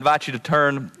I invite you to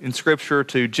turn in Scripture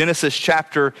to Genesis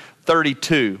chapter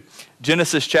 32.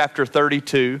 Genesis chapter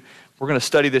 32. We're going to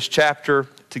study this chapter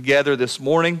together this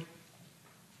morning.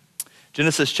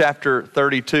 Genesis chapter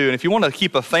 32. And if you want to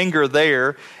keep a finger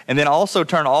there, and then also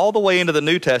turn all the way into the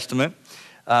New Testament,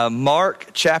 Mark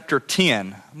chapter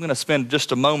 10. I'm going to spend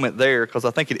just a moment there because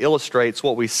I think it illustrates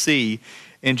what we see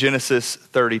in Genesis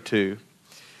 32.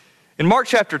 In Mark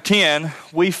chapter 10,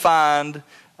 we find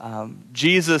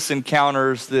Jesus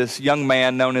encounters this young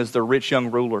man known as the rich young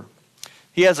ruler.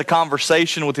 He has a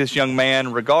conversation with this young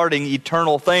man regarding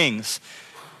eternal things.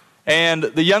 And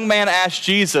the young man asks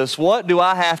Jesus, "What do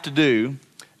I have to do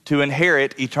to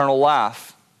inherit eternal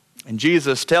life?" And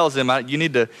Jesus tells him, you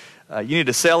need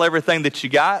to sell everything that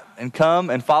you got and come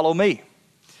and follow me.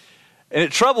 And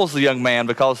it troubles the young man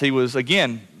because he was,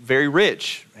 again, very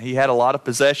rich. He had a lot of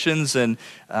possessions, and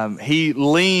he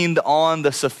leaned on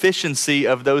the sufficiency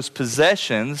of those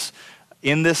possessions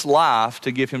in this life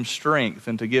to give him strength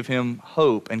and to give him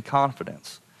hope and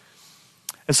confidence.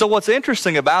 And so what's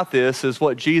interesting about this is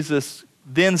what Jesus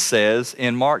then says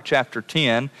in Mark chapter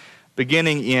 10,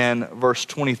 beginning in verse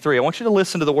 23. I want you to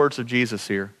listen to the words of Jesus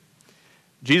here.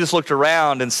 Jesus looked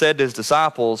around and said to his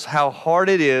disciples, "How hard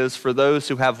it is for those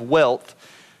who have wealth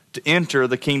to enter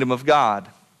the kingdom of God."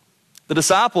 The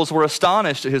disciples were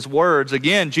astonished at his words.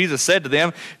 Again, Jesus said to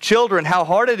them, "Children, how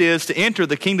hard it is to enter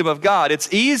the kingdom of God. It's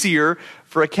easier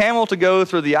for a camel to go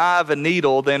through the eye of a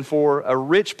needle than for a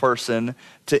rich person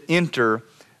to enter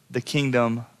the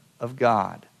kingdom of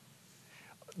God."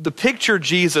 The picture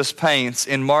Jesus paints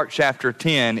in Mark chapter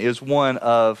 10 is one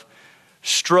of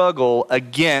struggle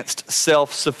against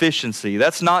self-sufficiency.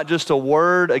 That's not just a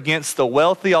word against the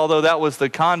wealthy, although that was the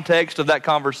context of that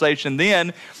conversation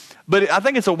then. But I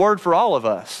think it's a word for all of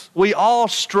us. We all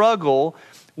struggle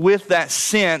with that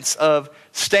sense of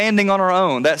standing on our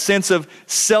own, that sense of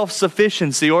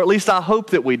self-sufficiency, or at least I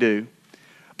hope that we do.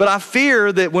 But I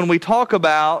fear that when we talk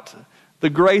about the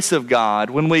grace of God,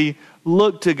 when we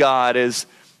look to God as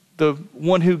the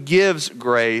one who gives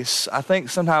grace, I think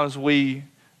sometimes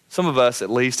some of us at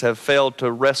least, have failed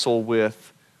to wrestle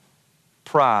with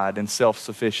pride and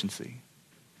self-sufficiency.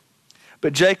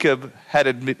 But Jacob had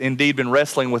indeed been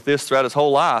wrestling with this throughout his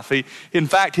whole life. In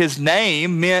fact, his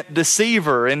name meant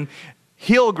deceiver and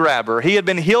heel grabber. He had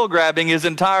been heel grabbing his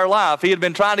entire life. He had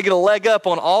been trying to get a leg up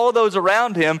on all of those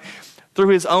around him through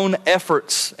his own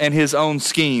efforts and his own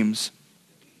schemes.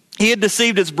 He had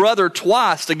deceived his brother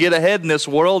twice to get ahead in this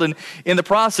world, and in the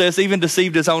process even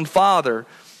deceived his own father.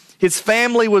 His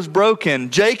family was broken.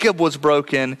 Jacob was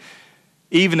broken,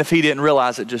 even if he didn't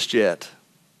realize it just yet.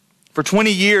 For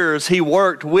 20 years, he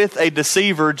worked with a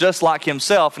deceiver just like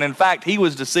himself. And in fact, he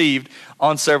was deceived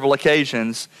on several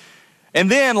occasions. And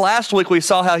then last week, we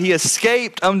saw how he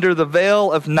escaped under the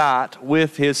veil of night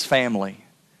with his family.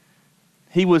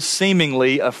 He was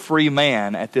seemingly a free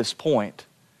man at this point.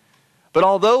 But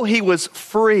although he was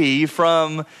free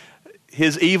from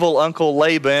his evil uncle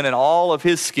Laban and all of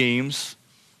his schemes,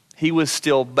 he was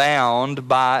still bound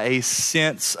by a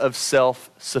sense of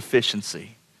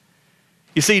self-sufficiency.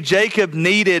 You see, Jacob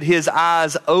needed his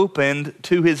eyes opened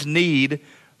to his need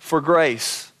for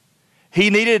grace. He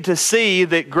needed to see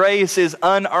that grace is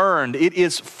unearned. It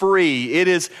is free. It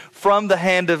is from the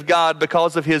hand of God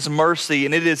because of his mercy,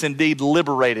 and it is indeed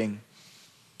liberating.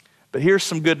 But here's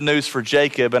some good news for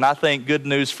Jacob, and I think good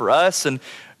news for us, and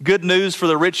good news for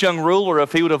the rich young ruler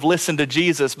if he would have listened to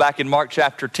Jesus back in Mark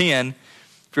chapter 10.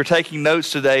 If you're taking notes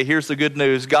today, here's the good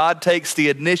news. God takes the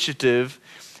initiative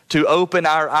to open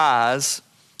our eyes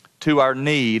to our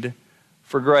need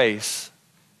for grace.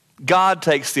 God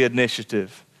takes the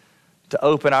initiative to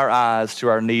open our eyes to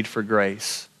our need for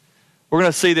grace. We're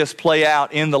going to see this play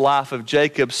out in the life of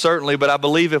Jacob, certainly, but I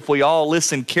believe if we all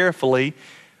listen carefully,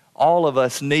 all of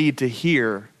us need to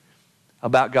hear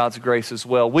about God's grace as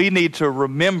well. We need to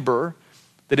remember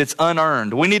that it's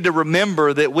unearned. We need to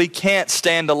remember that we can't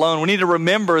stand alone. We need to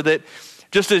remember that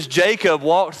just as Jacob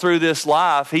walked through this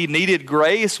life, he needed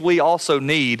grace, we also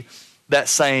need that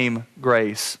same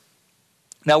grace.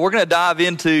 Now we're going to dive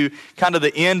into kind of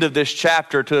the end of this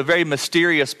chapter, to a very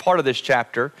mysterious part of this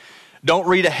chapter. Don't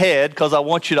read ahead because I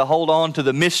want you to hold on to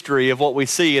the mystery of what we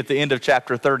see at the end of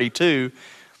chapter 32.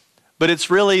 But it's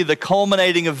really the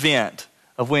culminating event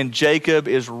of when Jacob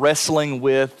is wrestling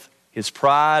with his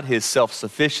pride, his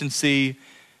self-sufficiency,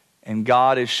 and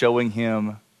God is showing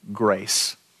him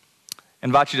grace. I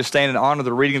invite you to stand and honor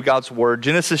the reading of God's word.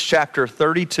 Genesis chapter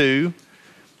 32.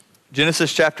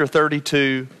 Genesis chapter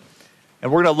 32.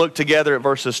 And we're going to look together at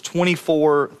verses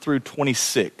 24 through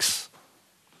 26.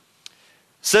 It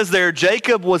says there,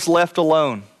 Jacob was left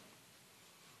alone,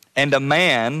 and a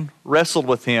man wrestled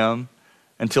with him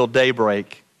until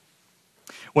daybreak.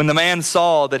 When the man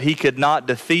saw that he could not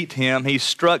defeat him, he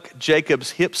struck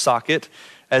Jacob's hip socket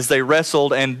as they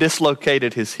wrestled and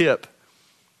dislocated his hip.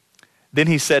 Then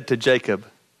he said to Jacob,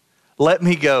 "Let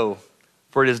me go,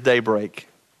 for it is daybreak."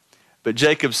 But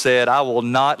Jacob said, "I will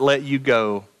not let you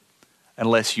go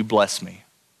unless you bless me."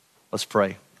 Let's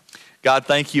pray. God,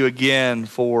 thank you again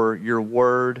for your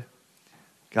word.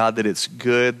 God, that it's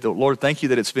good. Lord, thank you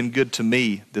that it's been good to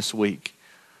me this week.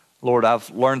 Lord, I've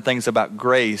learned things about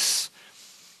grace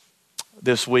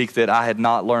this week that I had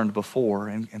not learned before.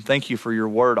 And thank you for your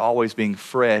word always being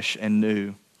fresh and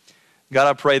new. God,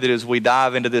 I pray that as we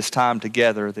dive into this time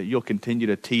together, that you'll continue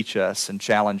to teach us and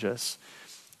challenge us.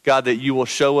 God, that you will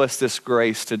show us this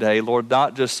grace today, Lord,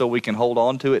 not just so we can hold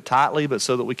on to it tightly, but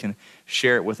so that we can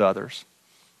share it with others.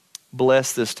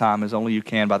 Bless this time as only you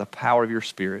can by the power of your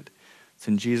Spirit. It's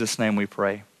in Jesus' name we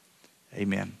pray.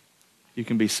 Amen. You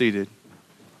can be seated.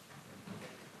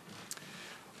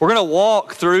 We're going to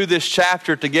walk through this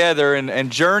chapter together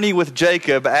and journey with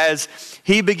Jacob as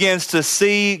he begins to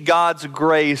see God's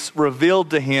grace revealed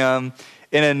to him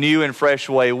in a new and fresh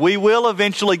way. We will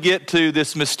eventually get to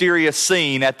this mysterious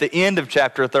scene at the end of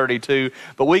chapter 32,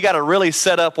 but we got to really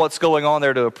set up what's going on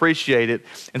there to appreciate it.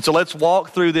 And so let's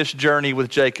walk through this journey with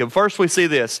Jacob. First, we see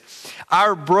this.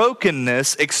 Our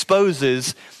brokenness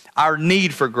exposes our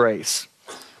need for grace.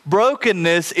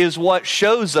 Brokenness is what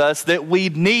shows us that we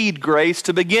need grace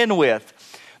to begin with.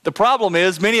 The problem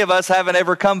is many of us haven't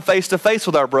ever come face to face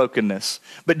with our brokenness,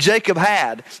 but Jacob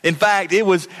had. In fact, it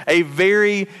was a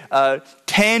very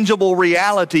tangible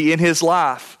reality in his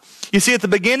life. You see, at the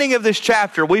beginning of this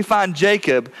chapter, we find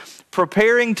Jacob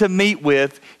preparing to meet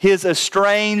with his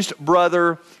estranged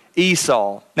brother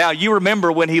Esau. Now, you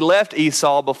remember when he left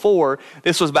Esau before,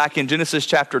 this was back in Genesis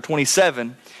chapter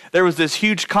 27, there was this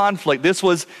huge conflict. This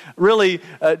was really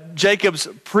Jacob's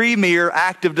premier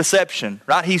act of deception,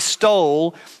 right? He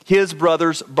stole his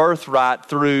brother's birthright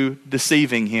through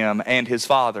deceiving him and his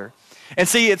father. And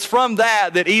see, it's from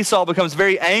that Esau becomes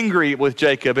very angry with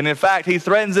Jacob. And in fact, he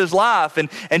threatens his life. And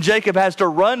Jacob has to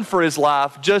run for his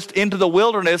life just into the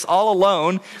wilderness all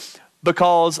alone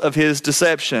because of his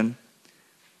deception.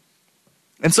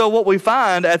 And so what we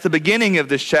find at the beginning of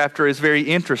this chapter is very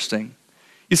interesting.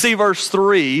 You see, verse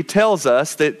 3 tells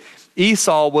us that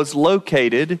Esau was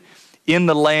located in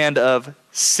the land of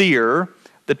Seir,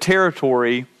 the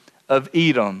territory of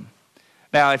Edom.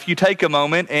 Now, if you take a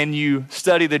moment and you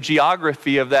study the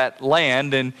geography of that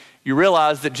land, and you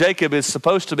realize that Jacob is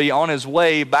supposed to be on his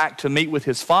way back to meet with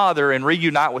his father and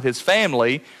reunite with his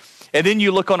family, and then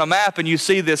you look on a map and you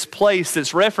see this place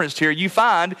that's referenced here, you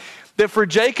find that for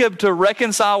Jacob to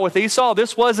reconcile with Esau,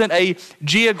 this wasn't a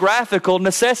geographical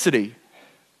necessity.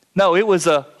 No, it was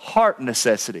a heart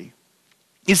necessity.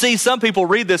 You see, some people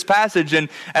read this passage and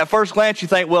at first glance you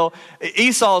think, well,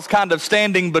 Esau's kind of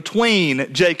standing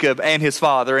between Jacob and his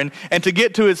father. And to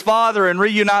get to his father and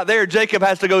reunite there, Jacob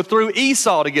has to go through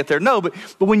Esau to get there. No, but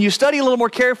when you study a little more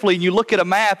carefully and you look at a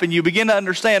map and you begin to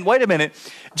understand, wait a minute,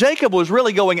 Jacob was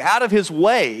really going out of his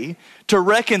way to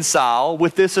reconcile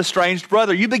with this estranged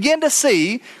brother. You begin to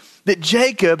see that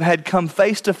Jacob had come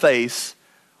face to face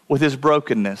with his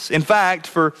brokenness. In fact,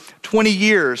 for 20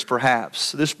 years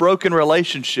perhaps, this broken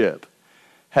relationship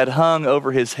had hung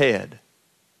over his head.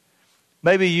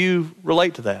 Maybe you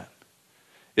relate to that.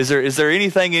 Is there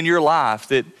anything in your life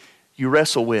that you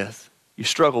wrestle with, you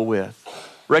struggle with?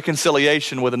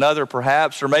 Reconciliation with another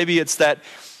perhaps, or maybe it's that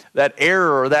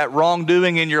error or that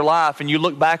wrongdoing in your life and you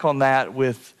look back on that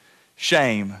with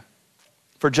shame.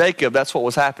 For Jacob, that's what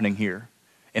was happening here.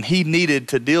 And he needed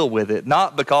to deal with it,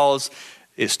 not because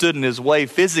it stood in his way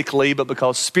physically, but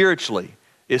because spiritually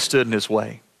it stood in his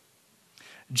way.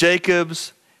 Jacob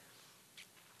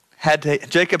had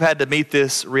to meet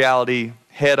this reality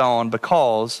head on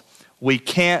because we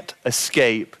can't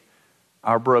escape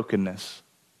our brokenness.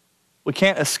 We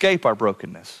can't escape our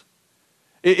brokenness.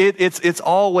 It's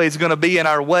always going to be in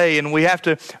our way, and we have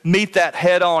to meet that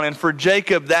head on. And for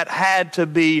Jacob, that had to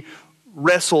be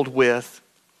wrestled with.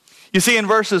 You see, in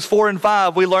verses 4 and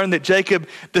 5, we learn that Jacob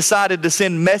decided to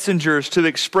send messengers to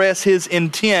express his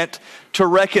intent to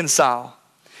reconcile.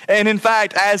 And in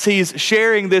fact, as he's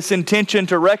sharing this intention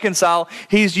to reconcile,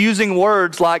 he's using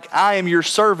words like, "I am your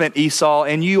servant, Esau,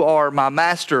 and you are my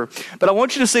master." But I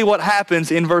want you to see what happens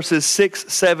in verses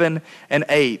 6, 7, and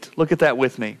 8. Look at that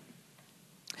with me.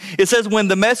 It says, when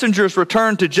the messengers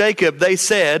returned to Jacob, they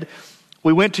said,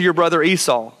 "We went to your brother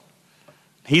Esau.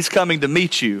 He's coming to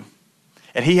meet you,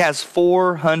 and he has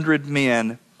 400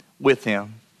 men with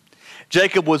him."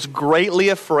 Jacob was greatly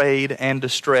afraid and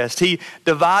distressed. He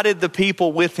divided the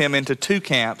people with him into two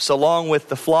camps, along with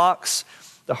the flocks,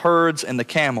 the herds and the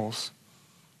camels.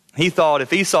 He thought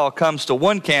if Esau comes to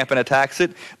one camp and attacks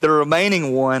it, the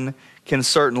remaining one can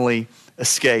certainly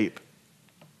escape.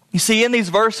 You see, in these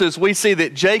verses, we see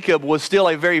that Jacob was still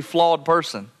a very flawed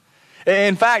person.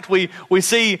 In fact, we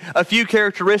see a few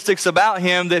characteristics about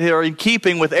him that are in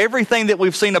keeping with everything that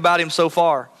we've seen about him so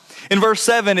far. In verse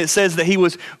 7, it says that he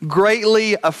was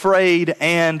greatly afraid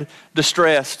and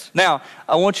distressed. Now,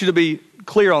 I want you to be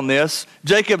clear on this.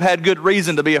 Jacob had good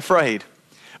reason to be afraid.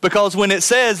 Because when it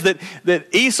says that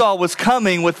Esau was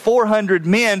coming with 400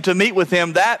 men to meet with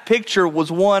him, that picture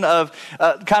was one of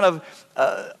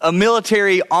a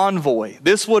military envoy.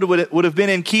 This would have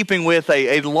been in keeping with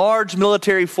a large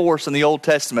military force in the Old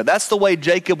Testament. That's the way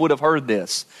Jacob would have heard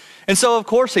this. And so, of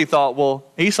course, he thought, well,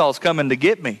 Esau's coming to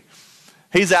get me.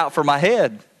 He's out for my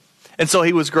head. And so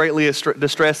he was greatly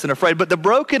distressed and afraid. But the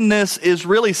brokenness is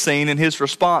really seen in his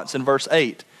response in verse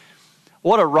 8.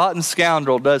 What a rotten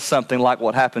scoundrel does something like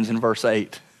what happens in verse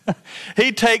 8.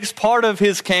 He takes part of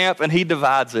his camp and he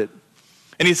divides it.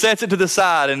 And he sets it to the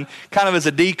side and kind of as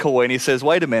a decoy. And he says,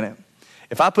 wait a minute.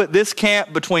 If I put this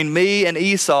camp between me and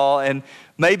Esau, and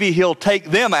maybe he'll take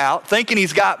them out, thinking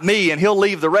he's got me, and he'll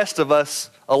leave the rest of us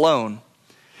alone.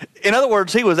 In other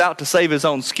words, he was out to save his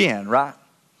own skin, right?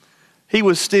 He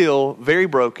was still very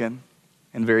broken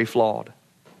and very flawed.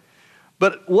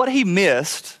 But what he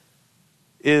missed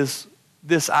is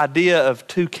this idea of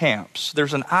two camps.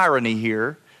 There's an irony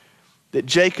here that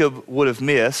Jacob would have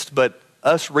missed, but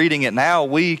us reading it now,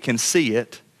 we can see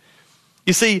it.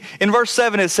 You see, in verse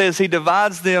 7 it says he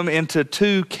divides them into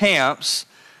two camps.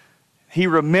 He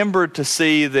remembered to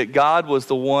see that God was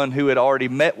the one who had already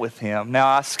met with him. Now,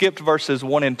 I skipped verses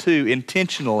 1 and 2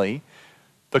 intentionally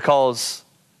because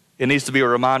it needs to be a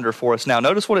reminder for us. Now,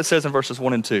 notice what it says in verses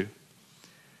 1 and 2.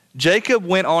 Jacob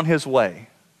went on his way,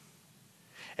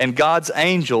 and God's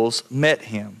angels met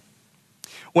him.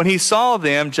 When he saw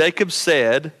them, Jacob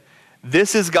said,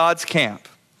 this is God's camp.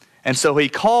 And so he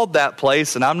called that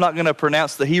place, and I'm not going to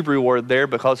pronounce the Hebrew word there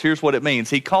because here's what it means.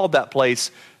 He called that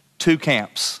place two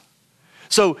camps.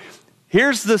 So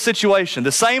here's the situation.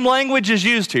 The same language is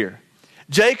used here.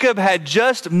 Jacob had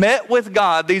just met with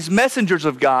God, these messengers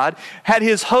of God, had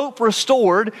his hope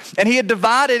restored, and he had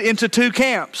divided into two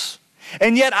camps.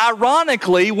 And yet,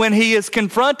 ironically, when he is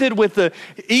confronted with the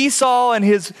Esau and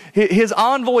his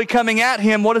envoy coming at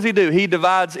him, what does he do? He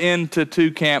divides into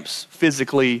two camps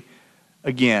physically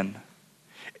again.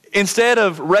 Instead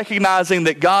of recognizing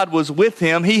that God was with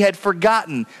him, he had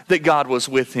forgotten that God was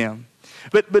with him.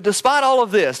 But despite all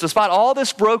of this, despite all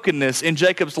this brokenness in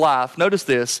Jacob's life, notice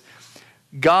this,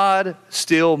 God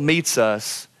still meets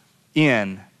us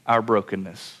in our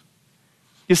brokenness.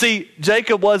 You see,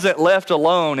 Jacob wasn't left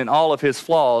alone in all of his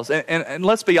flaws. And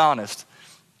let's be honest,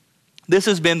 this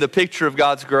has been the picture of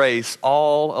God's grace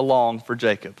all along for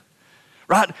Jacob.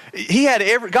 Right?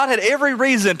 God had every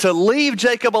reason to leave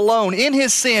Jacob alone in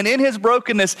his sin, in his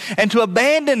brokenness, and to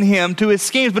abandon him to his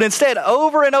schemes. But instead,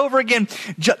 over and over again,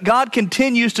 God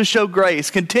continues to show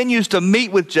grace, continues to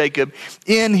meet with Jacob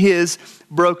in his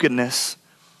brokenness.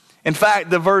 In fact,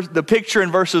 the picture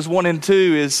in verses 1 and 2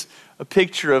 is a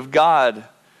picture of God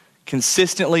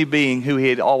consistently being who he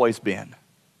had always been.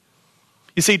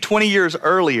 You see, 20 years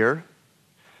earlier,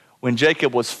 when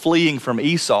Jacob was fleeing from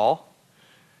Esau,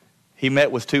 he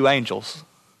met with two angels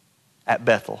at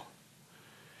Bethel.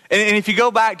 And if you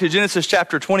go back to Genesis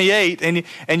chapter 28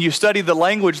 and you study the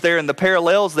language there and the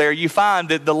parallels there, you find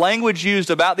that the language used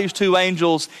about these two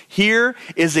angels here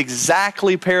is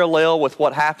exactly parallel with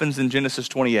what happens in Genesis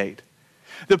 28.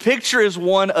 The picture is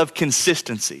one of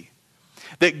consistency,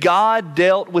 that God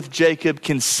dealt with Jacob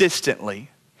consistently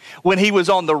when he was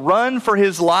on the run for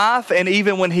his life and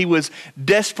even when he was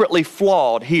desperately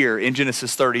flawed here in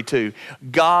Genesis 32.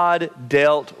 God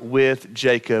dealt with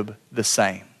Jacob the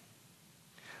same.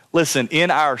 Listen, in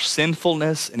our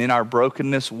sinfulness and in our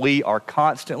brokenness, we are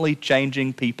constantly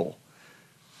changing people.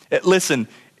 Listen,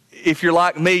 if you're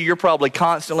like me, you're probably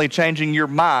constantly changing your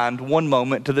mind one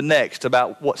moment to the next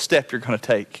about what step you're going to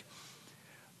take.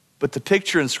 But the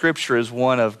picture in Scripture is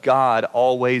one of God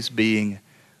always being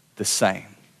the same.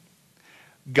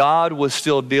 God was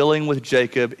still dealing with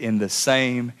Jacob in the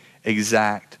same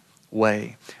exact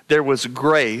way. There was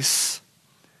grace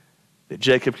that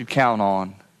Jacob could count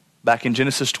on back in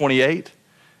Genesis 28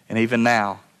 and even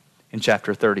now in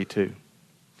chapter 32.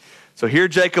 So here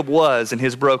Jacob was in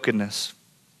his brokenness.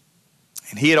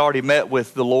 And he had already met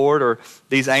with the Lord, or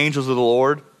these angels of the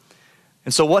Lord.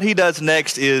 And so what he does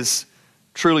next is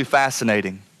truly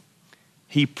fascinating.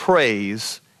 He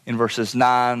prays in verses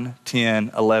 9,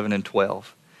 10, 11, and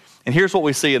 12. And here's what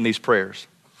we see in these prayers.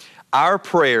 Our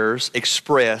prayers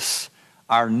express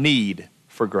our need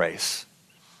for for grace.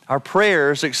 Our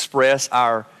prayers express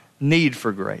our need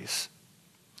for grace.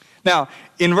 Now,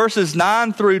 in verses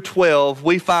 9 through 12,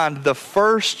 we find the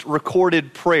first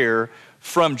recorded prayer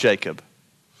from Jacob.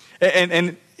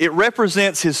 And it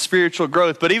represents his spiritual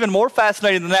growth. But even more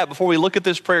fascinating than that, before we look at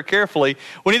this prayer carefully,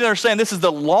 we need to understand this is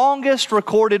the longest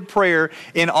recorded prayer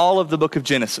in all of the book of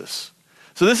Genesis.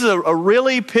 So this is a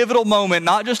really pivotal moment,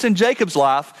 not just in Jacob's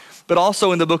life, but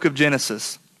also in the book of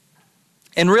Genesis.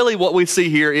 And really what we see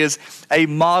here is a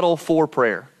model for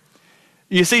prayer.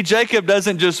 You see, Jacob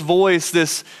doesn't just voice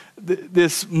this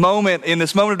moment, in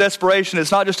this moment of desperation.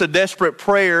 It's not just a desperate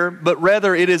prayer, but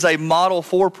rather it is a model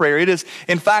for prayer. It is,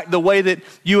 in fact, the way that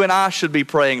you and I should be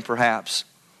praying, perhaps.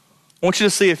 I want you to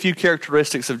see a few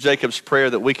characteristics of Jacob's prayer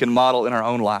that we can model in our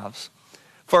own lives.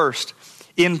 First,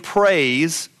 in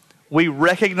praise, we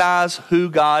recognize who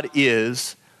God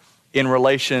is in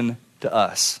relation to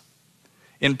us.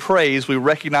 In praise, we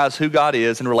recognize who God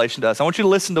is in relation to us. I want you to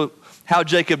listen to how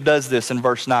Jacob does this in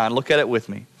verse 9. Look at it with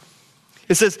me.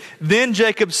 It says, "Then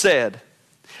Jacob said,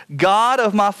 God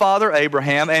of my father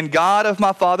Abraham and God of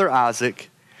my father Isaac,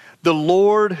 the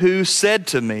Lord who said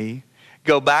to me,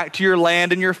 go back to your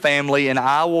land and your family, and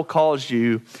I will cause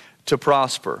you to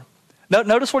prosper."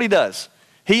 Notice what he does.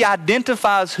 He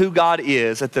identifies who God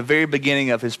is at the very beginning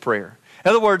of his prayer. In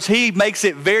other words, he makes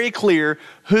it very clear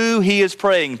who he is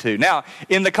praying to. Now,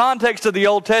 in the context of the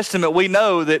Old Testament, we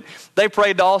know that they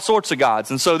prayed to all sorts of gods.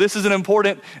 And so this is an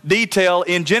important detail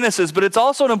in Genesis, but it's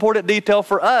also an important detail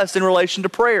for us in relation to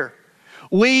prayer.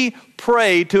 We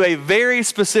pray to a very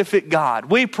specific God.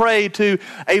 We pray to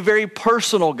a very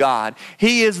personal God.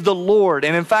 He is the Lord.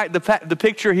 And in fact, the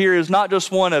picture here is not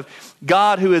just one of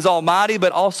God who is almighty,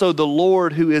 but also the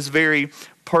Lord who is very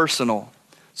personal.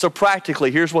 So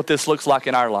practically, here's what this looks like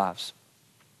in our lives.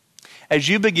 As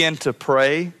you begin to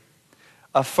pray,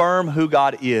 affirm who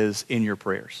God is in your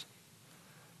prayers.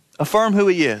 Affirm who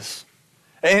he is.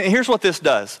 And here's what this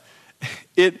does.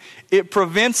 It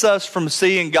prevents us from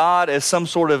seeing God as some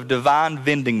sort of divine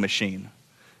vending machine.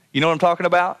 You know what I'm talking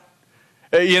about?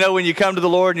 You know, when you come to the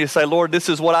Lord and you say, Lord, this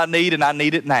is what I need and I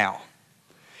need it now.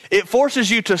 It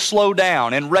forces you to slow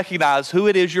down and recognize who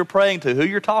it is you're praying to, who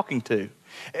you're talking to.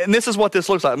 And this is what this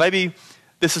looks like. Maybe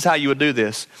this is how you would do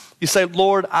this. You say,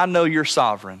 Lord, I know you're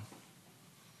sovereign.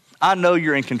 I know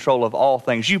you're in control of all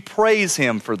things. You praise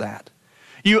him for that.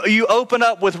 You open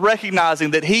up with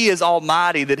recognizing that he is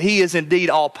almighty, that he is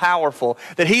indeed all powerful,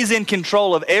 that he's in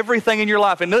control of everything in your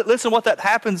life. And listen, what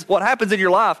happens in your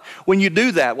life when you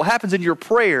do that, what happens in your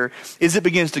prayer is it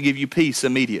begins to give you peace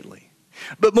immediately.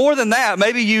 But more than that,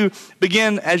 maybe you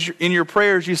begin in your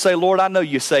prayers, you say, Lord, I know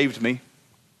you saved me.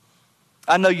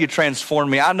 I know you transformed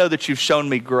me. I know that you've shown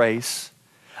me grace.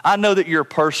 I know that you're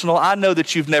personal. I know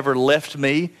that you've never left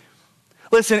me.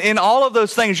 Listen, in all of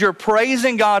those things, you're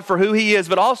praising God for who he is,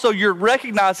 but also you're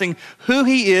recognizing who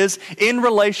he is in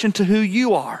relation to who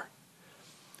you are.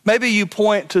 Maybe you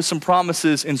point to some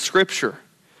promises in Scripture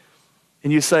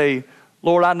and you say,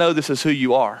 Lord, I know this is who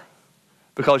you are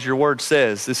because your word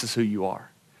says this is who you are.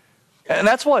 And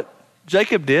that's what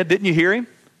Jacob did. Didn't you hear him?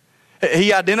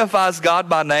 He identifies God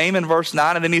by name in verse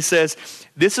 9, and then he says,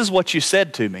 this is what you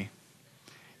said to me.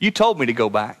 You told me to go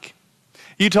back.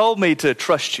 You told me to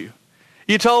trust you.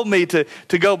 You told me to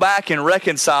go back and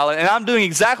reconcile, and I'm doing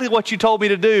exactly what you told me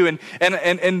to do,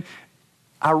 and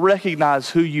I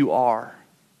recognize who you are.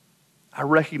 I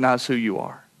recognize who you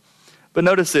are. But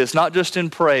notice this, not just in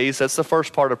praise, that's the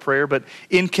first part of prayer, but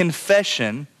in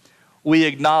confession, we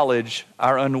acknowledge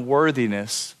our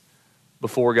unworthiness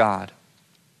before God.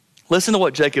 Listen to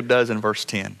what Jacob does in verse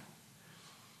 10.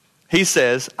 He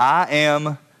says, I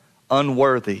am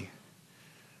unworthy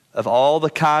of all the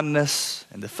kindness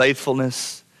and the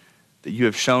faithfulness that you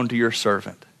have shown to your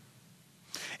servant.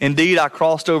 Indeed, I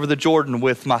crossed over the Jordan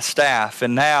with my staff,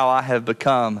 and now I have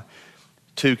become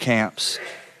two camps.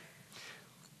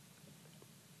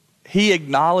 He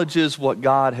acknowledges what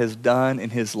God has done in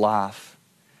his life.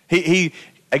 He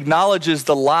acknowledges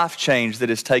the life change that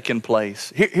has taken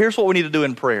place. Here's what we need to do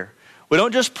in prayer. We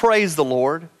don't just praise the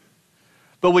Lord,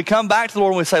 but we come back to the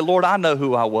Lord and we say, Lord, I know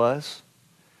who I was.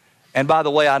 And by the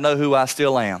way, I know who I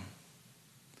still am.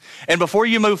 And before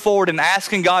you move forward in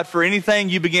asking God for anything,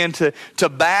 you begin to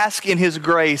bask in his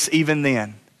grace even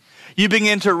then. You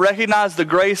begin to recognize the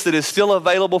grace that is still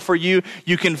available for you.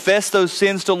 You confess those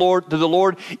sins to the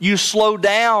Lord. You slow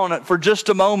down for just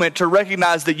a moment to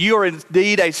recognize that you are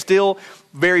indeed a still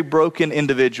very broken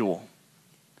individual.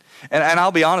 And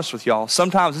I'll be honest with y'all,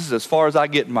 sometimes this is as far as I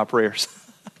get in my prayers.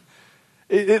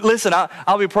 Listen,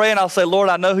 I'll be praying, I'll say, Lord,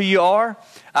 I know who you are.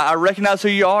 I recognize who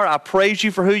you are. I praise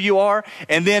you for who you are.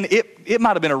 And then it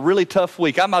might have been a really tough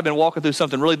week. I might have been walking through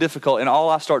something really difficult, and all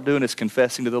I start doing is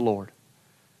confessing to the Lord.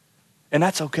 And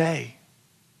that's okay.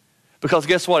 Because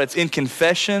guess what? It's in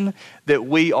confession that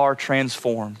we are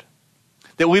transformed.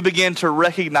 That we begin to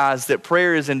recognize that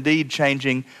prayer is indeed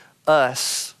changing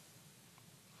us.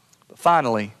 But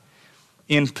finally,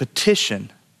 in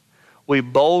petition, we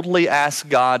boldly ask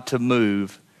God to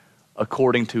move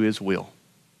according to his will.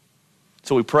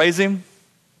 So we praise him,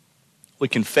 we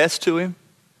confess to him,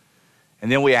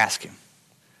 and then we ask him.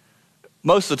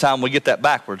 Most of the time we get that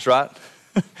backwards, right?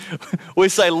 We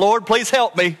say, Lord, please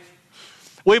help me.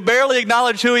 We barely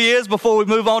acknowledge who he is before we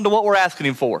move on to what we're asking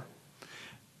him for.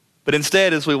 But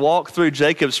instead, as we walk through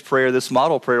Jacob's prayer, this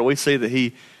model prayer, we see that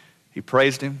he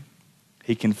praised him,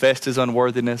 he confessed his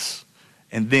unworthiness,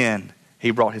 and then he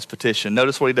brought his petition.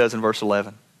 Notice what he does in verse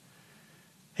 11.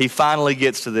 He finally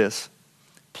gets to this.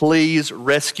 Please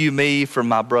rescue me from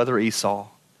my brother Esau,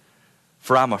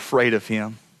 for I'm afraid of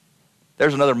him.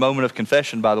 There's another moment of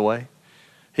confession, by the way.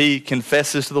 He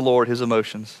confesses to the Lord his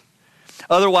emotions.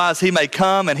 Otherwise, he may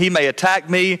come and he may attack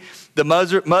me, the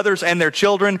mothers and their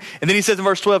children. And then he says in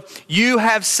verse 12, you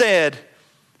have said,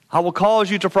 I will cause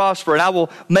you to prosper, and I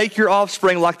will make your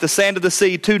offspring like the sand of the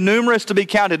sea, too numerous to be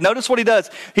counted. Notice what he does.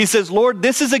 He says, Lord,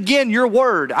 this is again your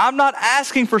word. I'm not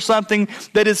asking for something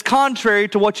that is contrary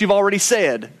to what you've already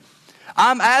said.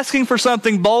 I'm asking for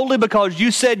something boldly because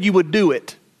you said you would do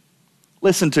it.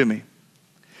 Listen to me.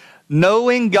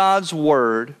 Knowing God's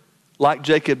word, like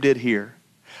Jacob did here,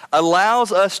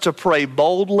 allows us to pray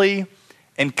boldly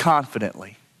and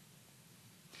confidently.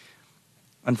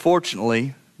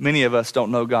 Unfortunately, many of us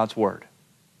don't know God's word.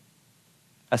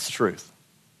 That's the truth.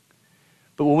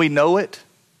 But when we know it,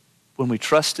 when we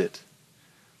trust it,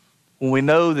 when we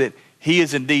know that he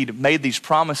has indeed made these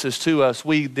promises to us,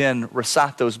 we then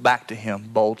recite those back to him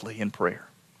boldly in prayer.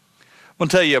 I'm going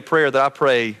to tell you a prayer that I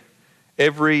pray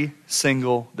every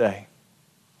single day.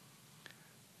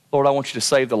 Lord, I want you to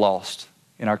save the lost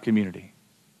in our community.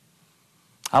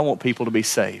 I want people to be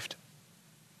saved.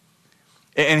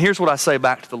 And here's what I say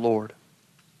back to the Lord.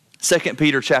 2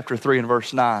 Peter chapter 3 and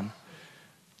verse 9.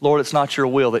 Lord, it's not your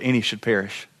will that any should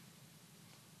perish.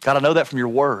 God, I know that from your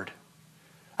word.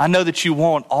 I know that you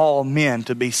want all men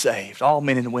to be saved. All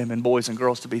men and women, boys and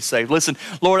girls to be saved. Listen,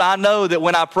 Lord, I know that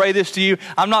when I pray this to you,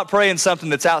 I'm not praying something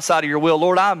that's outside of your will.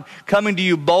 Lord, I'm coming to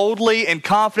you boldly and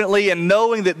confidently and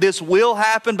knowing that this will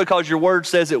happen because your word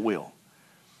says it will.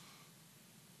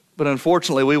 But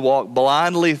unfortunately, we walk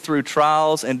blindly through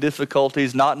trials and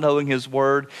difficulties, not knowing his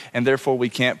word, and therefore we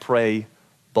can't pray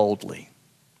boldly.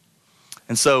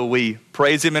 And so we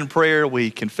praise him in prayer, we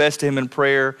confess to him in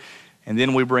prayer, and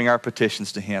then we bring our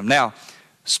petitions to him. Now,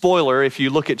 spoiler, if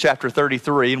you look at chapter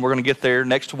 33, and we're going to get there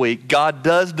next week, God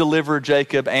does deliver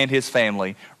Jacob and his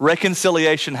family.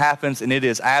 Reconciliation happens, and it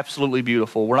is absolutely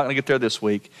beautiful. We're not going to get there this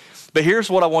week. But here's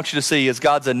what I want you to see is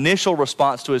God's initial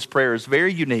response to his prayer is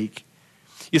very unique.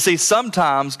 You see,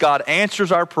 sometimes God answers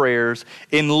our prayers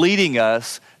in leading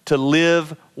us to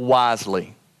live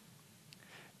wisely.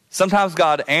 Sometimes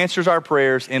God answers our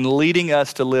prayers in leading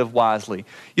us to live wisely.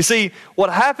 You see, what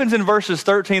happens in verses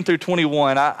 13 through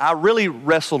 21, I really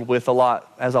wrestled with a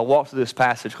lot as I walked through this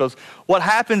passage, because what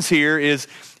happens here is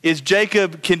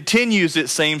Jacob continues, it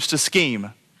seems, to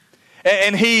scheme.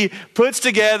 And he puts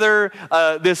together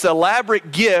this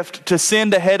elaborate gift to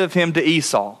send ahead of him to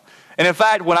Esau. And in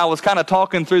fact, when I was kind of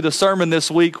talking through the sermon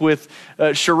this week with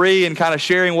Cherie and kind of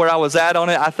sharing where I was at on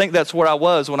it, I think that's where I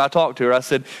was when I talked to her. I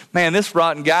said, man, this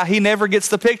rotten guy, he never gets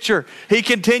the picture. He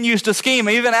continues to scheme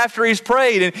even after he's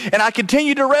prayed. And I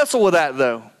continue to wrestle with that,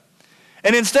 though.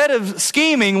 And instead of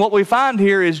scheming, what we find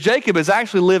here is Jacob is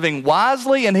actually living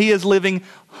wisely and he is living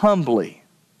humbly.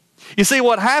 You see,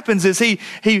 what happens is he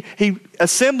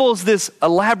assembles this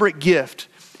elaborate gift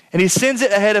and he sends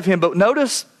it ahead of him. But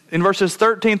notice in verses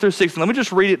 13 through 16, let me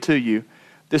just read it to you,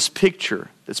 this picture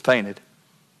that's painted.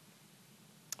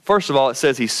 First of all, it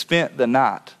says he spent the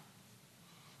night.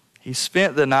 He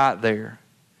spent the night there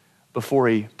before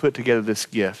he put together this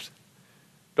gift.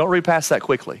 Don't read past that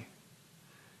quickly.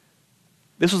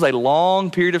 This was a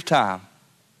long period of time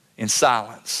in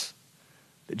silence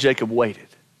that Jacob waited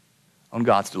on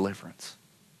God's deliverance.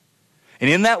 And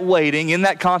in that waiting, in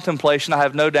that contemplation, I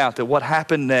have no doubt that what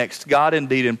happened next, God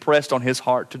indeed impressed on his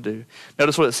heart to do.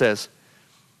 Notice what it says.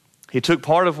 He took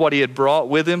part of what he had brought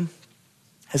with him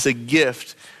as a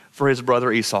gift for his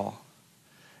brother Esau.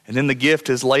 And then the gift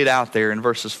is laid out there in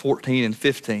verses 14 and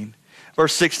 15.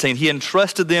 Verse 16, he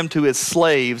entrusted them to his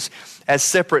slaves as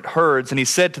separate herds. And he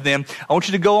said to them, I want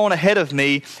you to go on ahead of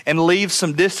me and leave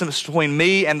some distance between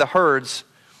me and the herds.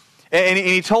 And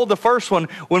he told the first one,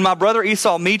 when my brother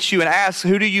Esau meets you and asks,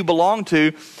 who do you belong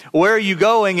to? Where are you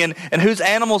going? And whose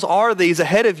animals are these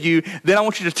ahead of you? Then I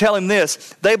want you to tell him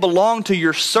this. They belong to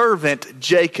your servant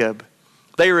Jacob.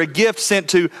 They are a gift sent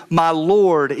to my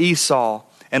lord Esau.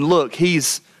 And look,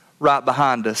 he's right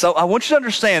behind us. So I want you to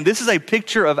understand, this is a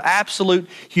picture of absolute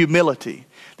humility.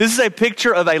 This is a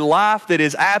picture of a life that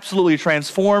is absolutely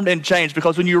transformed and changed.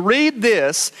 Because when you read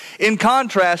this, in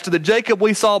contrast to the Jacob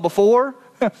we saw before,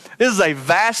 this is a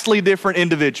vastly different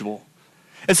individual.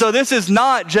 And so this is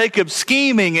not Jacob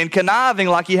scheming and conniving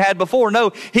like he had before.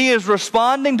 No, he is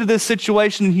responding to this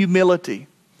situation in humility.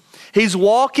 He's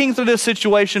walking through this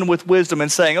situation with wisdom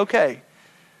and saying, okay,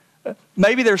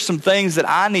 maybe there's some things that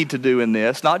I need to do in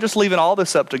this, not just leaving all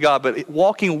this up to God, but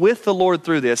walking with the Lord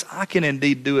through this, I can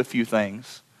indeed do a few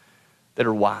things that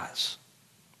are wise.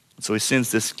 So he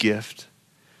sends this gift.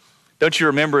 Don't you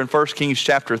remember in 1 Kings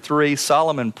chapter 3,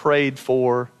 Solomon prayed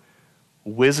for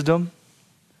wisdom.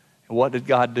 And what did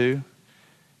God do?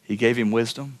 He gave him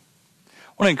wisdom. I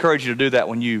want to encourage you to do that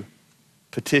when you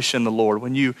petition the Lord,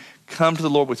 when you come to the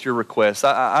Lord with your requests.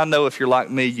 I know if you're like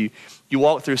me, you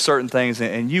walk through certain things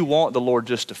and you want the Lord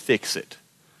just to fix it.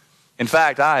 In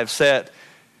fact, I have sat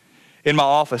in my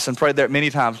office and prayed there many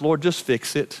times, Lord, just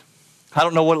fix it. I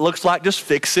don't know what it looks like, just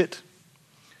fix it.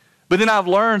 But then I've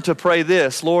learned to pray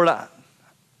this, Lord,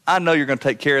 I know you're going to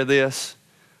take care of this,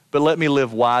 but let me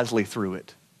live wisely through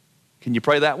it. Can you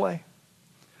pray that way?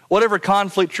 Whatever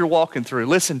conflict you're walking through,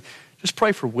 listen, just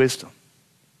pray for wisdom.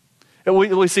 And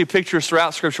we see pictures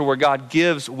throughout Scripture where God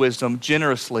gives wisdom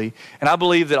generously. And I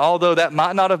believe that although that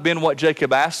might not have been what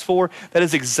Jacob asked for, that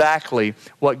is exactly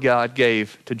what God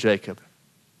gave to Jacob.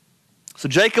 So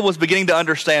Jacob was beginning to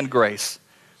understand grace.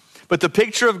 But the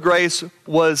picture of grace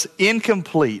was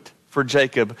incomplete for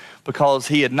Jacob because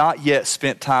he had not yet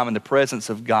spent time in the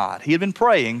presence of God. He had been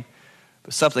praying,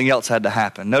 but something else had to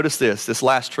happen. Notice this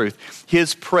last truth.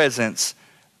 His presence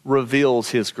reveals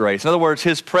his grace. In other words,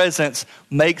 his presence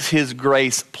makes his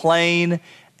grace plain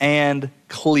and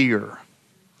clear.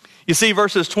 You see,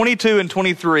 verses 22 and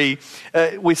 23,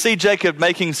 we see Jacob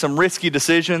making some risky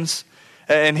decisions.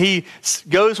 And he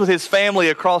goes with his family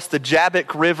across the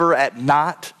Jabbok River at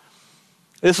night.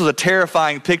 This was a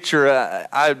terrifying picture.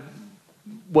 I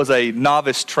was a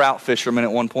novice trout fisherman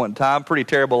at one point in time, pretty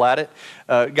terrible at it.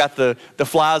 Got the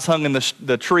flies hung in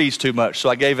the trees too much, so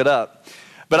I gave it up.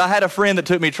 But I had a friend that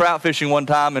took me trout fishing one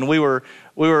time, and we were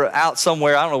out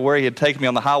somewhere. I don't know where he had taken me,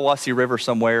 on the Hiwassee River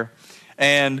somewhere.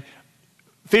 And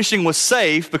fishing was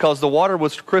safe because the water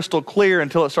was crystal clear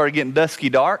until it started getting dusky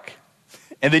dark.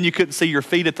 And then you couldn't see your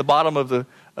feet at the bottom of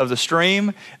the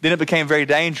stream. Then it became very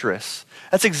dangerous.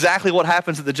 That's exactly what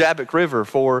happens at the Jabbok River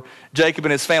for Jacob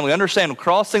and his family. Understand,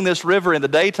 crossing this river in the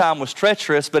daytime was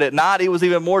treacherous, but at night it was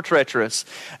even more treacherous.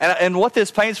 And what this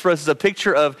paints for us is a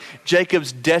picture of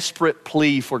Jacob's desperate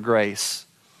plea for grace.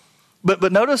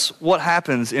 But notice what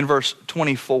happens in verse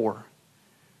 24.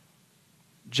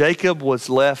 Jacob was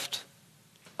left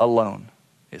alone,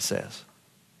 it says.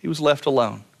 He was left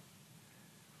alone.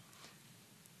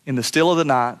 In the still of the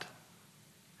night,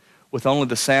 with only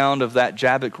the sound of that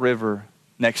Jabbok River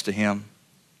next to him.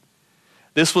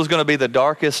 This was going to be the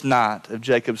darkest night of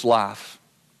Jacob's life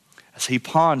as he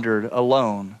pondered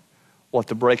alone what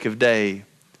the break of day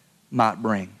might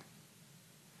bring.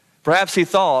 Perhaps he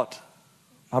thought,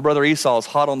 my brother Esau is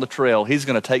hot on the trail. He's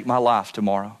going to take my life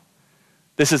tomorrow.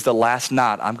 This is the last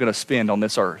night I'm going to spend on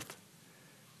this earth.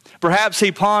 Perhaps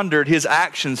he pondered his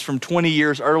actions from 20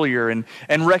 years earlier and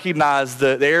recognized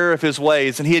the error of his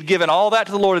ways. And he had given all that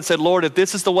to the Lord and said, Lord, if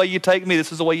this is the way you take me,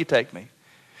 this is the way you take me.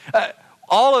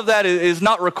 All of that is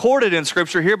not recorded in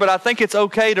Scripture here, but I think it's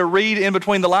okay to read in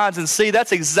between the lines and see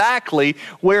that's exactly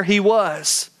where he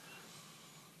was.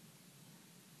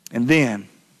 And then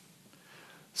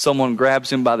someone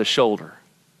grabs him by the shoulder,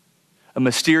 a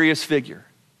mysterious figure,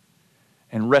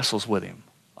 and wrestles with him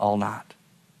all night.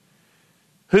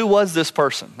 Who was this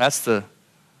person? That's the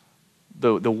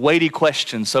weighty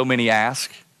question so many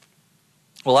ask.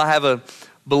 Well, I have a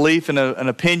belief and an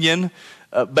opinion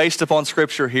based upon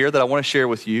Scripture here that I want to share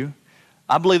with you.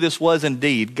 I believe this was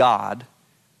indeed God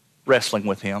wrestling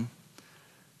with him.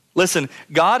 Listen,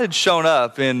 God had shown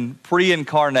up in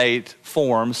pre-incarnate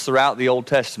forms throughout the Old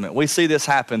Testament. We see this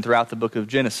happen throughout the book of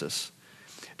Genesis.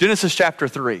 Genesis chapter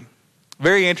 3.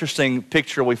 Very interesting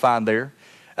picture we find there.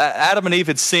 Adam and Eve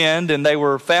had sinned, and they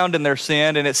were found in their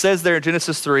sin. And it says there in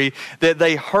Genesis 3 that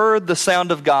they heard the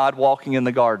sound of God walking in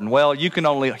the garden. Well, you can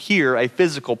only hear a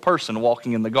physical person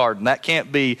walking in the garden. That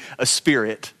can't be a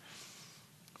spirit.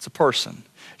 It's a person.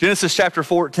 Genesis chapter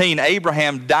 14,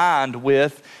 Abraham dined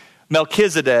with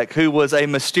Melchizedek, who was a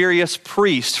mysterious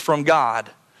priest from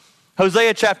God.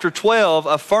 Hosea chapter 12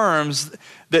 affirms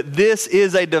that this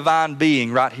is a divine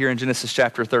being right here in Genesis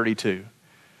chapter 32.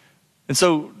 And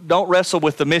so don't wrestle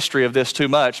with the mystery of this too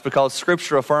much, because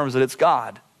Scripture affirms that it's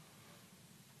God.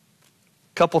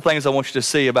 A couple things I want you to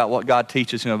see about what God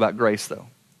teaches him about grace, though.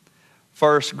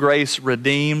 First, grace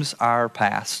redeems our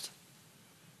past.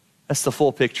 That's the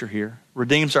full picture here.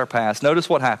 Redeems our past. Notice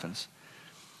what happens.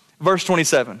 Verse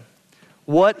 27.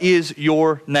 What is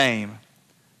your name?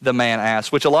 The man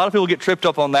asked, which a lot of people get tripped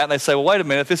up on that, and they say, well, wait a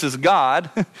minute, if this is God,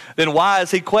 then why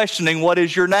is he questioning what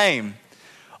is your name?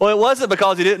 Well, it wasn't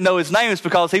because he didn't know his name, it's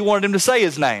because he wanted him to say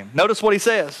his name. Notice what he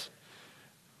says.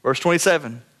 Verse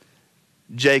 27,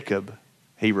 Jacob,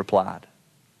 he replied.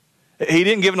 He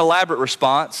didn't give an elaborate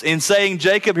response. In saying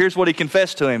Jacob, here's what he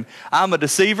confessed to him. I'm a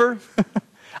deceiver.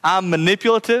 I'm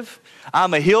manipulative.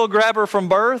 I'm a heel grabber from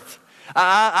birth.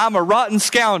 I'm a rotten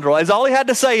scoundrel, is all he had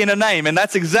to say in a name, and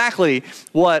that's exactly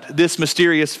what this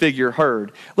mysterious figure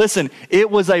heard. Listen,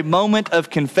 it was a moment of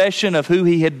confession of who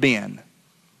he had been.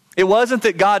 It wasn't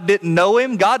that God didn't know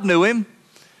him. God knew him.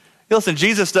 Listen,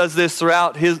 Jesus does this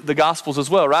throughout the Gospels as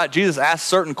well, right? Jesus asked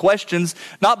certain questions,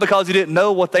 not because he didn't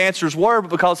know what the answers were, but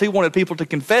because he wanted people to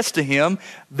confess to him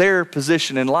their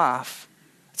position in life.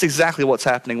 That's exactly what's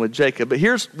happening with Jacob. But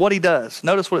here's what he does.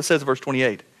 Notice what it says in verse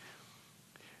 28.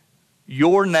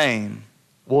 Your name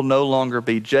will no longer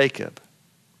be Jacob.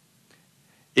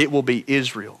 It will be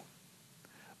Israel,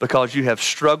 because you have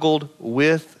struggled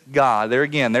with God. There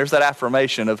again, there's that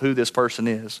affirmation of who this person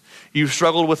is. You've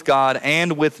struggled with God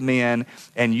and with men,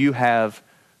 and you have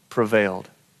prevailed.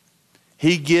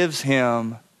 He gives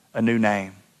him a new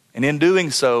name. And in doing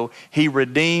so, he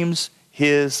redeems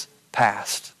his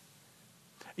past.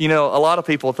 You know, a lot of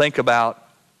people think about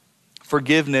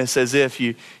forgiveness as if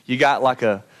you got like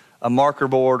a marker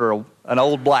board or an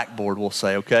old blackboard, we'll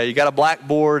say, okay? You got a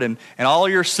blackboard and all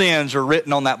your sins are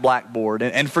written on that blackboard.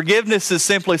 And forgiveness is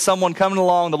simply someone coming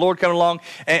along, the Lord coming along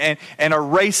and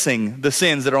erasing the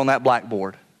sins that are on that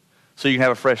blackboard so you can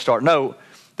have a fresh start. No,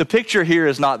 the picture here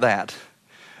is not that.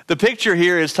 The picture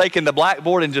here is taking the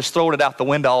blackboard and just throwing it out the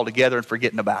window altogether and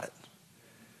forgetting about it.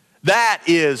 That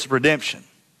is redemption.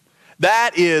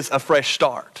 That is a fresh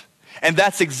start. And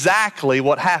that's exactly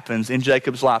what happens in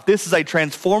Jacob's life. This is a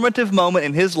transformative moment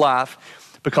in his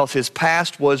life because his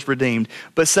past was redeemed.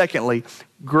 But secondly,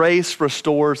 grace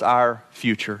restores our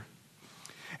future.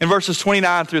 In verses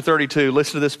 29 through 32,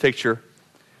 listen to this picture.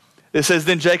 It says,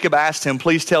 then Jacob asked him,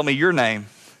 please tell me your name.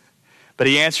 But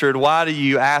he answered, why do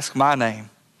you ask my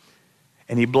name?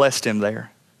 And he blessed him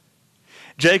there.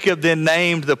 Jacob then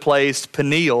named the place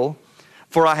Peniel,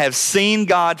 for I have seen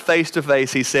God face to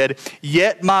face, he said,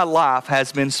 yet my life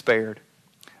has been spared.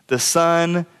 The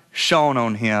sun shone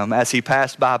on him as he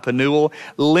passed by Penuel,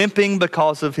 limping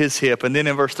because of his hip. And then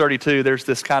in verse 32, there's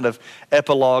this kind of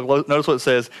epilogue. Notice what it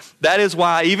says. That is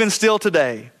why even still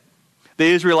today, the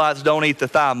Israelites don't eat the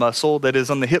thigh muscle that is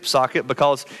on the hip socket,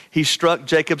 because he struck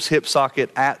Jacob's hip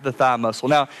socket at the thigh muscle.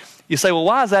 Now, you say, well,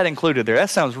 why is that included there? That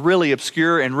sounds really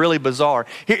obscure and really bizarre.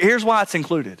 Here's why it's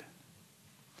included.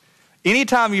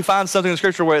 Anytime you find something in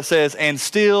Scripture where it says, and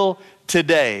still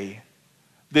today,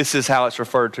 this is how it's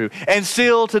referred to. And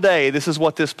still today, this is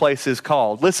what this place is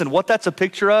called. Listen, what that's a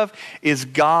picture of is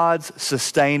God's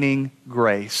sustaining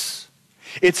grace.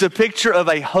 It's a picture of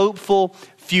a hopeful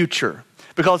future.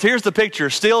 Because here's the picture,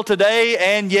 still today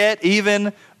and yet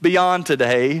even beyond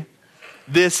today,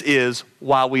 this is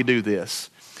why we do this.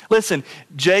 Listen,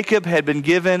 Jacob had been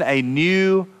given a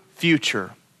new future,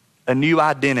 a new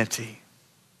identity.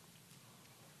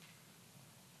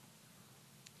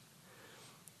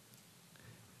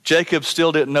 Jacob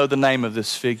still didn't know the name of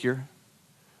this figure,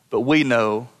 but we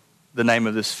know the name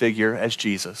of this figure as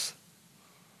Jesus.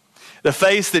 The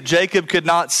face that Jacob could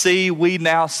not see, we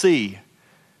now see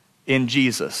in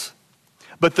Jesus.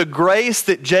 But the grace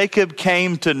that Jacob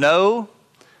came to know,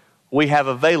 we have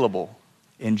available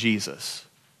in Jesus.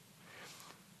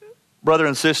 Brother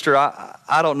and sister,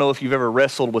 I don't know if you've ever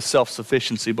wrestled with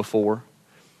self-sufficiency before.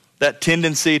 That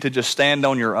tendency to just stand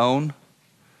on your own.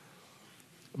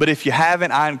 But if you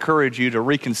haven't, I encourage you to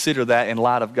reconsider that in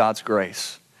light of God's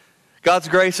grace. God's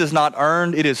grace is not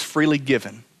earned, it is freely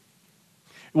given.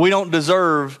 We don't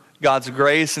deserve God's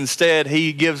grace. Instead,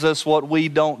 He gives us what we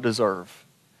don't deserve,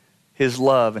 His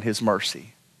love and His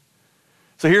mercy.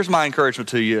 So here's my encouragement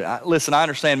to you. Listen, I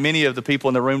understand many of the people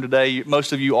in the room today,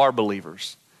 most of you are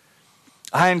believers.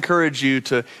 I encourage you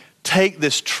to take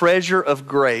this treasure of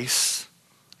grace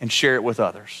and share it with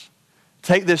others.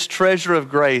 Take this treasure of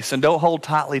grace and don't hold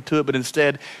tightly to it, but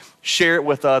instead share it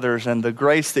with others, and the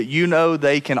grace that you know,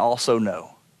 they can also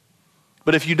know.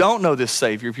 But if you don't know this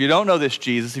Savior, if you don't know this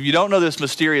Jesus, if you don't know this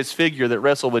mysterious figure that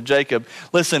wrestled with Jacob,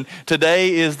 listen,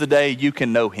 today is the day you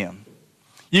can know him.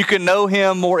 You can know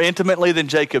him more intimately than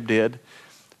Jacob did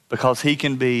because he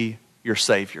can be your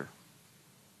Savior.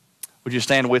 Would you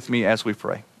stand with me as we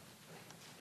pray?